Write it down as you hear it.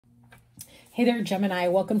Hey there, Gemini.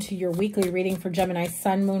 Welcome to your weekly reading for Gemini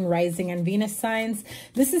Sun, Moon, Rising, and Venus signs.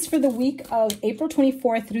 This is for the week of April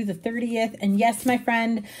 24th through the 30th. And yes, my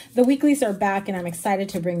friend, the weeklies are back and I'm excited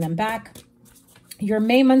to bring them back. Your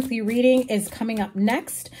May monthly reading is coming up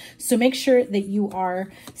next, so make sure that you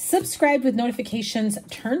are subscribed with notifications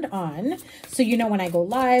turned on so you know when I go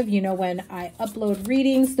live, you know when I upload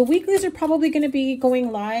readings. The weeklies are probably going to be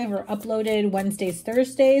going live or uploaded Wednesdays,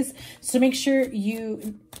 Thursdays, so make sure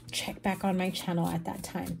you check back on my channel at that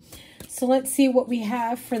time. So let's see what we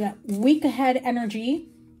have for that week ahead energy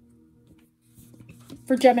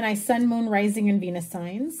for Gemini Sun, Moon, Rising, and Venus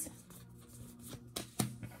signs.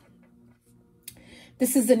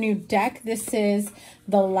 This is a new deck. This is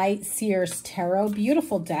the Light Seers Tarot.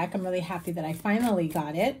 Beautiful deck. I'm really happy that I finally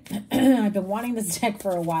got it. I've been wanting this deck for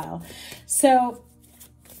a while. So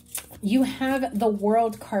you have the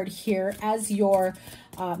World card here as your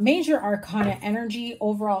major arcana energy,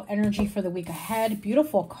 overall energy for the week ahead.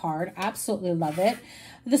 Beautiful card. Absolutely love it.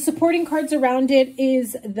 The supporting cards around it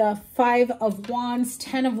is the 5 of Wands,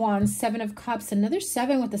 10 of Wands, 7 of Cups, another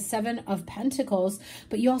 7 with the 7 of Pentacles,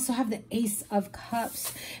 but you also have the Ace of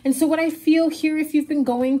Cups. And so what I feel here, if you've been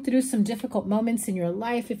going through some difficult moments in your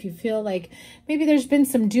life, if you feel like maybe there's been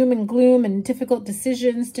some doom and gloom and difficult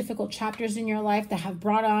decisions, difficult chapters in your life that have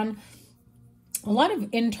brought on a lot of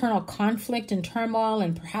internal conflict and turmoil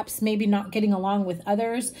and perhaps maybe not getting along with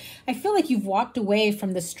others. I feel like you've walked away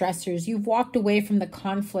from the stressors. You've walked away from the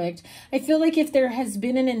conflict. I feel like if there has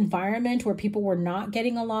been an environment where people were not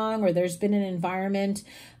getting along, or there's been an environment,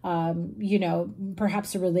 you know,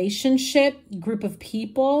 perhaps a relationship, group of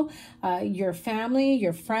people, your family,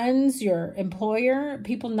 your friends, your employer,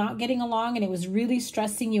 people not getting along, and it was really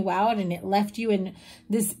stressing you out and it left you in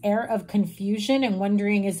this air of confusion and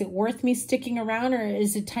wondering, is it worth me sticking around, or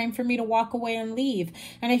is it time for me to walk away and leave?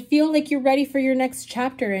 And I feel like you're ready for your next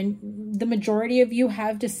chapter, and the majority of you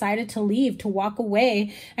have decided to leave, to walk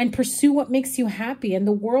away and pursue what makes you happy. And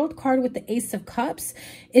the World card with the Ace of Cups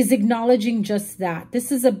is acknowledging just that. This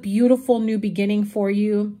is a beautiful new beginning for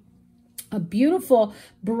you. A beautiful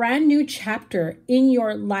brand new chapter in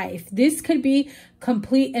your life. This could be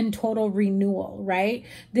complete and total renewal, right?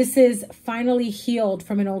 This is finally healed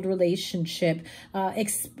from an old relationship,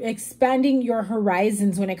 expanding your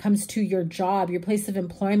horizons when it comes to your job, your place of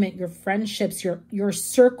employment, your friendships, your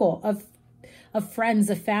circle of friends,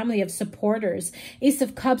 of family, of supporters. Ace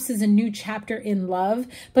of Cups is a new chapter in love,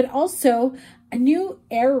 but also a new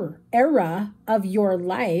era of your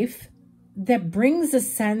life that brings a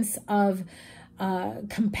sense of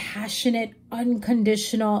compassionate,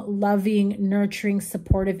 unconditional, loving, nurturing,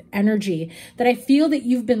 supportive energy that I feel that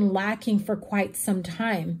you've been lacking for quite some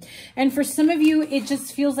time. And for some of you, it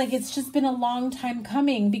just feels like it's just been a long time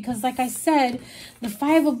coming, because like I said, the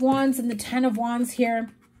 5 of Wands and the 10 of Wands here,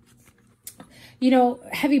 you know,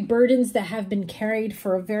 heavy burdens that have been carried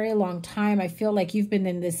for a very long time. I feel like you've been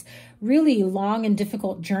in this really long and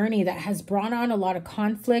difficult journey that has brought on a lot of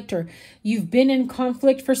conflict, or you've been in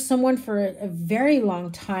conflict for someone for a very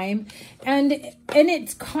long time. And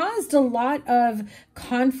it's caused a lot of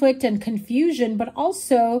conflict and confusion, but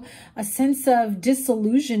also a sense of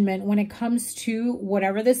disillusionment when it comes to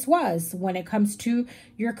whatever this was, when it comes to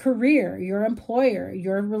your career, your employer,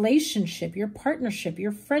 your relationship, your partnership,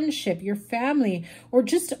 your friendship, your family, or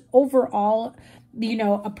just overall, you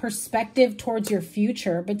know, a perspective towards your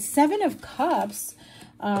future. But 7 of Cups,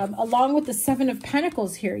 along with the 7 of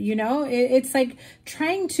Pentacles here, you know, it's like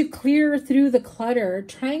trying to clear through the clutter,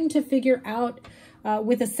 trying to figure out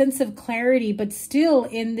with a sense of clarity, but still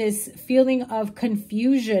in this feeling of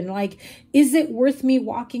confusion. Like, is it worth me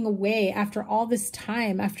walking away after all this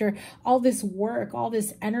time, after all this work, all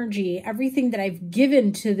this energy, everything that I've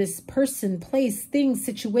given to this person, place, thing,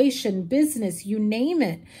 situation, business, you name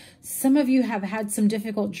it? Some of you have had some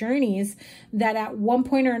difficult journeys that at one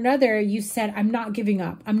point or another, you said, I'm not giving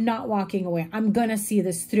up. I'm not walking away. I'm going to see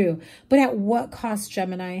this through. But at what cost,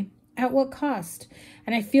 Gemini? At what cost?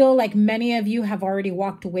 And I feel like many of you have already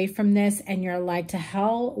walked away from this, and you're like, to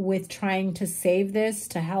hell with trying to save this,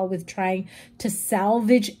 to hell with trying to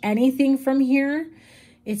salvage anything from here.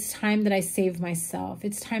 It's time that I save myself.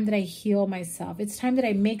 It's time that I heal myself. It's time that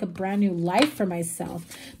I make a brand new life for myself.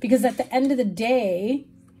 Because at the end of the day,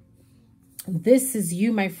 This is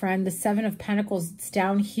you, my friend. The Seven of Pentacles, it's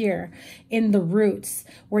down here in the roots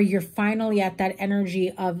where you're finally at that energy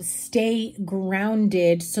of stay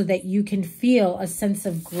grounded so that you can feel a sense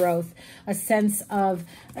of growth, a sense of,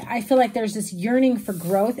 I feel like there's this yearning for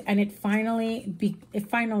growth, and it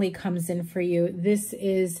finally comes in for you. This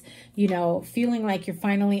is, you know, feeling like you're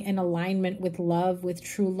finally in alignment with love, with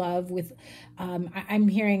true love, with, I'm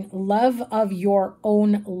hearing love of your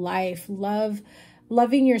own life,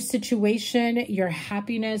 loving your situation, your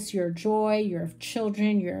happiness, your joy, your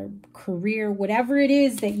children, your career, whatever it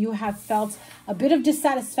is that you have felt a bit of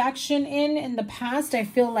dissatisfaction in the past. I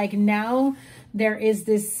feel like now there is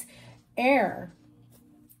this air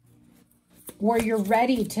where you're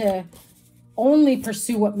ready to only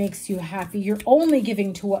pursue what makes you happy. You're only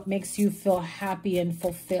giving to what makes you feel happy and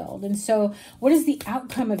fulfilled. And so what is the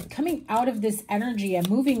outcome of coming out of this energy and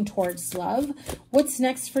moving towards love? What's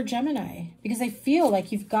next for Gemini? Because I feel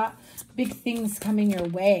like you've got big things coming your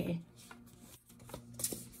way.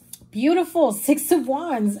 Beautiful. Six of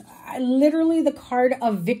Wands. Literally the card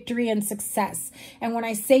of victory and success. And when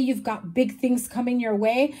I say you've got big things coming your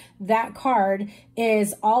way, that card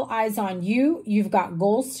is all eyes on you. You've got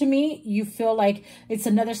goals to meet. You feel like it's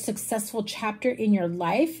another successful chapter in your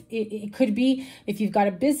life. It could be if you've got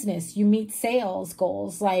a business, you meet sales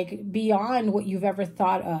goals like beyond what you've ever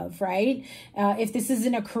thought of, right? If this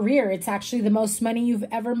isn't a career, it's actually the most money you've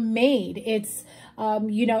ever made. It's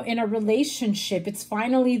you know, in a relationship, it's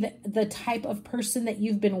finally the type of person that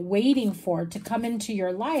you've been waiting for to come into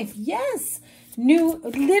your life. Yes.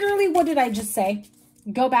 Literally, what did I just say?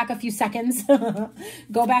 Go back a few seconds,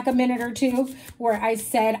 go back a minute or two, where I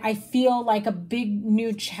said, I feel like a big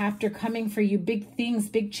new chapter coming for you, big things,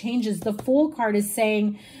 big changes. The Fool card is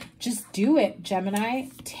saying, just do it, Gemini.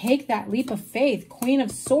 Take that leap of faith. Queen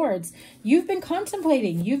of Swords. You've been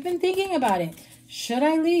contemplating. You've been thinking about it. Should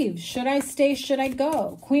I leave? Should I stay? Should I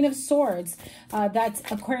go? Queen of Swords. That's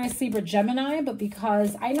Aquarius, Libra, Gemini. But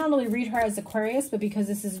because I not only read her as Aquarius, but because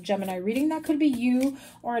this is a Gemini reading, that could be you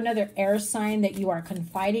or another air sign that you are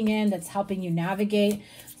confiding in, that's helping you navigate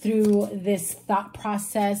through this thought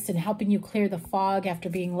process and helping you clear the fog after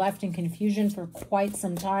being left in confusion for quite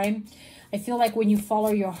some time. I feel like when you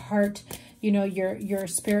follow your heart, you know, your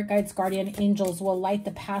spirit guides, guardian angels will light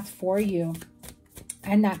the path for you.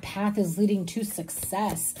 And that path is leading to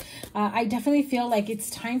success. I definitely feel like it's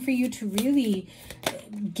time for you to really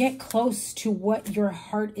get close to what your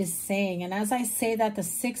heart is saying. And as I say that, the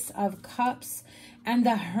Six of Cups and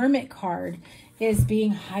the Hermit card is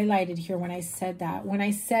being highlighted here when I said that. When I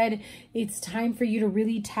said it's time for you to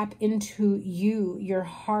really tap into you, your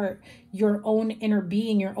heart, your own inner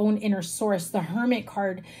being, your own inner source. The Hermit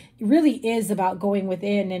card really is about going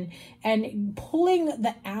within and pulling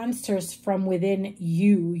the answers from within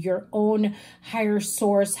you, your own higher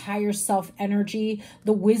source, higher self energy,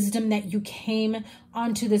 the wisdom that you came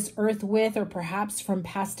onto this earth with, or perhaps from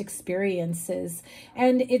past experiences.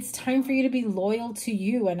 And it's time for you to be loyal to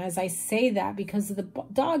you. And as I say that, because of the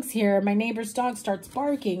dogs here, my neighbor's dog starts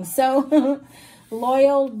barking. So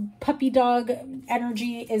loyal puppy dog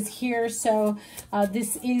energy is here. So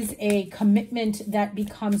this is a commitment that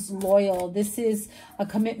becomes loyal. This is a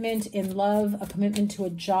commitment in love, a commitment to a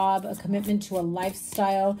job, a commitment to a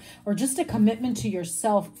lifestyle, or just a commitment to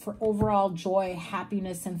yourself for overall joy,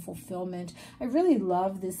 happiness, and fulfillment. I really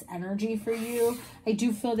love this energy for you. I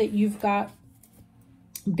do feel that you've got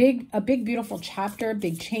a big beautiful chapter,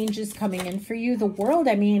 big changes coming in for you. The world,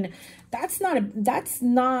 I mean, that's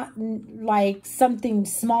not like something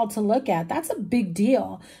small to look at. That's a big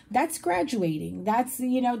deal. That's graduating. That's,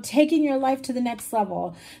 you know, taking your life to the next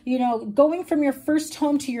level, you know, going from your first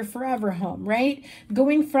home to your forever home, right?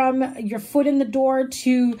 Going from your foot in the door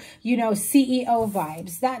to, you know, CEO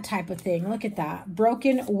vibes, that type of thing. Look at that.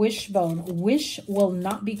 Broken wishbone. Wish will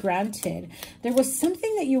not be granted. There was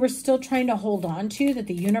something that you were still trying to hold on to, that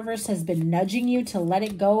the universe has been nudging you to let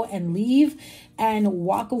it go and leave and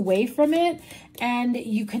walk away from it, and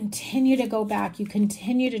you continue to go back. You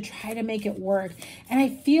continue to try to make it work. And I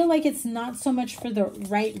feel like it's not so much for the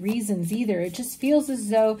right reasons either. It just feels as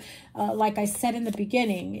though, like I said in the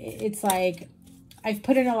beginning, it's like I've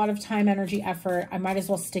put in a lot of time, energy, effort. I might as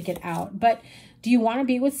well stick it out. But do you want to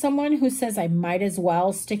be with someone who says, I might as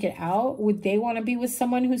well stick it out? Would they want to be with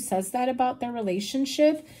someone who says that about their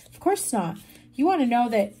relationship? Of course not. You want to know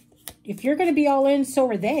that if you're going to be all in, so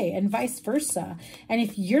are they, and vice versa. And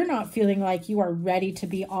if you're not feeling like you are ready to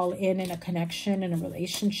be all in a connection, in a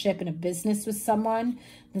relationship, in a business with someone,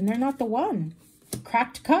 then they're not the one.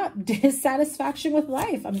 Cracked cup, dissatisfaction with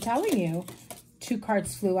life. I'm telling you. 2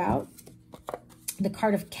 cards flew out. The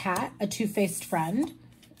card of Cat, a two-faced friend.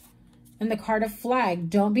 and the card of flag.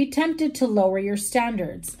 Don't be tempted to lower your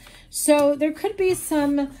standards. So there could be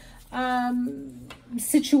some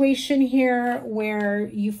situation here where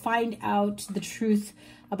you find out the truth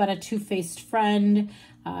about a two-faced friend.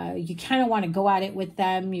 You kind of want to go at it with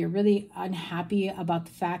them. You're really unhappy about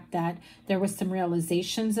the fact that there was some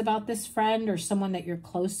realizations about this friend or someone that you're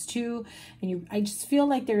close to. And I just feel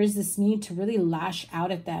like there is this need to really lash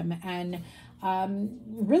out at them and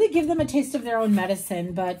really give them a taste of their own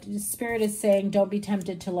medicine. But Spirit is saying, don't be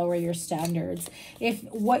tempted to lower your standards. If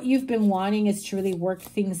what you've been wanting is to really work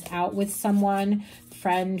things out with someone,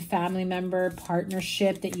 friend, family member,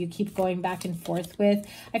 partnership that you keep going back and forth with,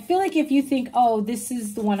 I feel like if you think, oh, this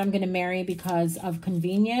is the one I'm going to marry because of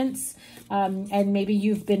convenience, and maybe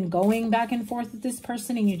you've been going back and forth with this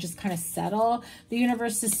person and you just kind of settle, the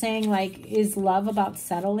universe is saying, like, is love about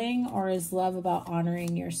settling, or is love about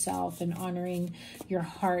honoring yourself and honoring your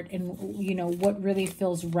heart and, you know, what really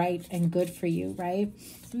feels right and good for you, right?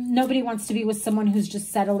 Nobody wants to be with someone who's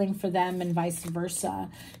just settling for them and vice versa.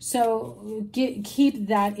 So keep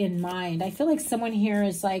that in mind. I feel like someone here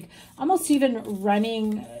is like almost even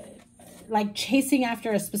running, like chasing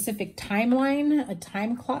after a specific timeline, a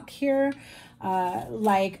time clock here.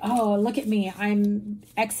 Like, oh, look at me, I'm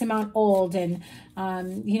X amount old and,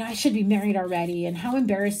 you know, I should be married already. And how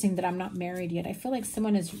embarrassing that I'm not married yet. I feel like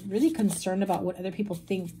someone is really concerned about what other people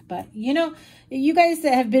think. But, you know, you guys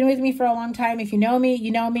that have been with me for a long time, if you know me,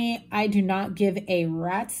 you know me. I do not give a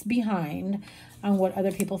rat's behind on what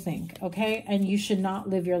other people think, okay? And you should not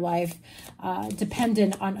live your life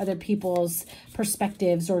dependent on other people's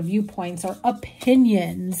perspectives or viewpoints or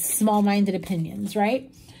opinions, small-minded opinions,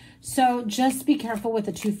 right? So just be careful with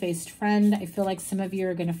a two-faced friend. I feel like some of you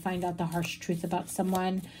are going to find out the harsh truth about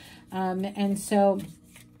someone. And so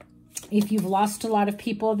if you've lost a lot of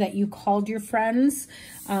people that you called your friends,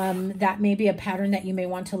 that may be a pattern that you may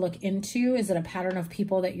want to look into. Is it a pattern of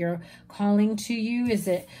people that you're calling to you? Is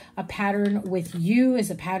it a pattern with you? Is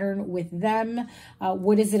it a pattern with them?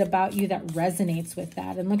 What is it about you that resonates with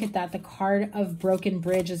that? And look at that, the card of broken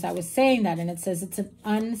bridge, as I was saying that, and it says it's an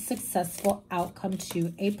unsuccessful outcome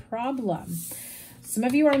to a problem. Some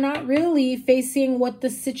of you are not really facing what the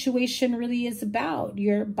situation really is about.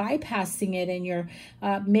 You're bypassing it and you're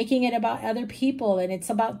making it about other people, and it's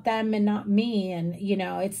about them and not me, and, you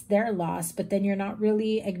know, it's their loss. But then you're not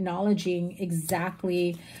really acknowledging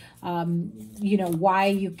exactly, you know, why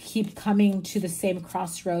you keep coming to the same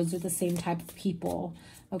crossroads with the same type of people.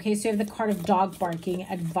 Okay, so you have the card of dog barking,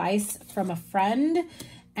 advice from a friend,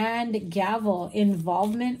 and gavel,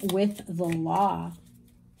 involvement with the law.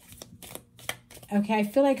 Okay, I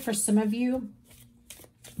feel like for some of you,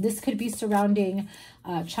 this could be surrounding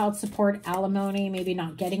child support, alimony, maybe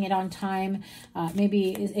not getting it on time,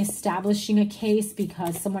 maybe establishing a case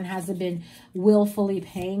because someone hasn't been willfully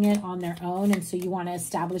paying it on their own. And so you want to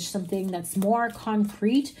establish something that's more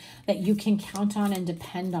concrete that you can count on and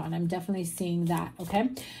depend on. I'm definitely seeing that, okay?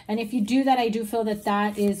 And if you do that, I do feel that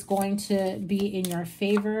that is going to be in your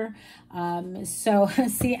favor. So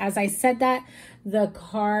see, as I said that, the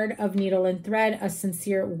card of needle and thread, a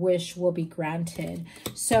sincere wish will be granted.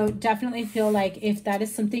 So definitely feel like if that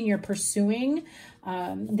is something you're pursuing,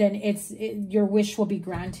 then your wish will be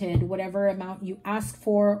granted. Whatever amount you ask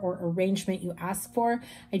for or arrangement you ask for,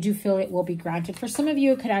 I do feel it will be granted. For some of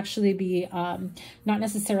you, it could actually be not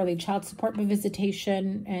necessarily child support, but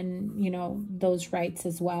visitation and, you know, those rights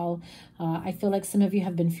as well. I feel like some of you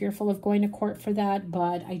have been fearful of going to court for that,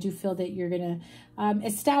 but I do feel that you're going to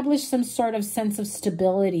establish some sort of sense of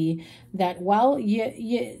stability that, well,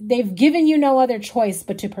 they've given you no other choice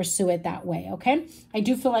but to pursue it that way, okay? I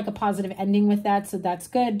do feel like a positive ending with that, so that's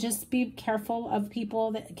good. Just be careful of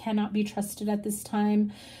people that cannot be trusted at this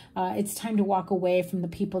time. It's time to walk away from the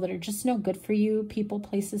people that are just no good for you. People,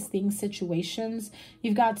 places, things, situations.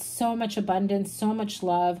 You've got so much abundance, so much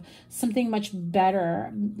love, something much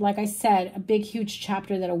better. Like I said, a big, huge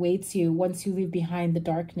chapter that awaits you once you leave behind the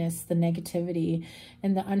darkness, the negativity,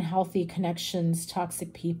 and the unhealthy connections,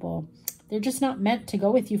 toxic people. They're just not meant to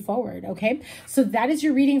go with you forward, okay? So that is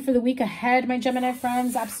your reading for the week ahead, my Gemini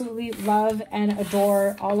friends. Absolutely love and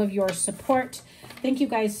adore all of your support. Thank you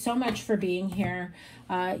guys so much for being here.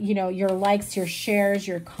 You know, your likes, your shares,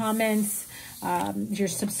 your comments, your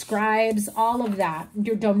subscribes, all of that,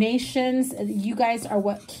 your donations. You guys are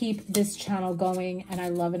what keep this channel going, and I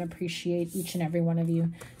love and appreciate each and every one of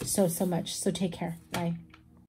you so, so much. So take care. Bye.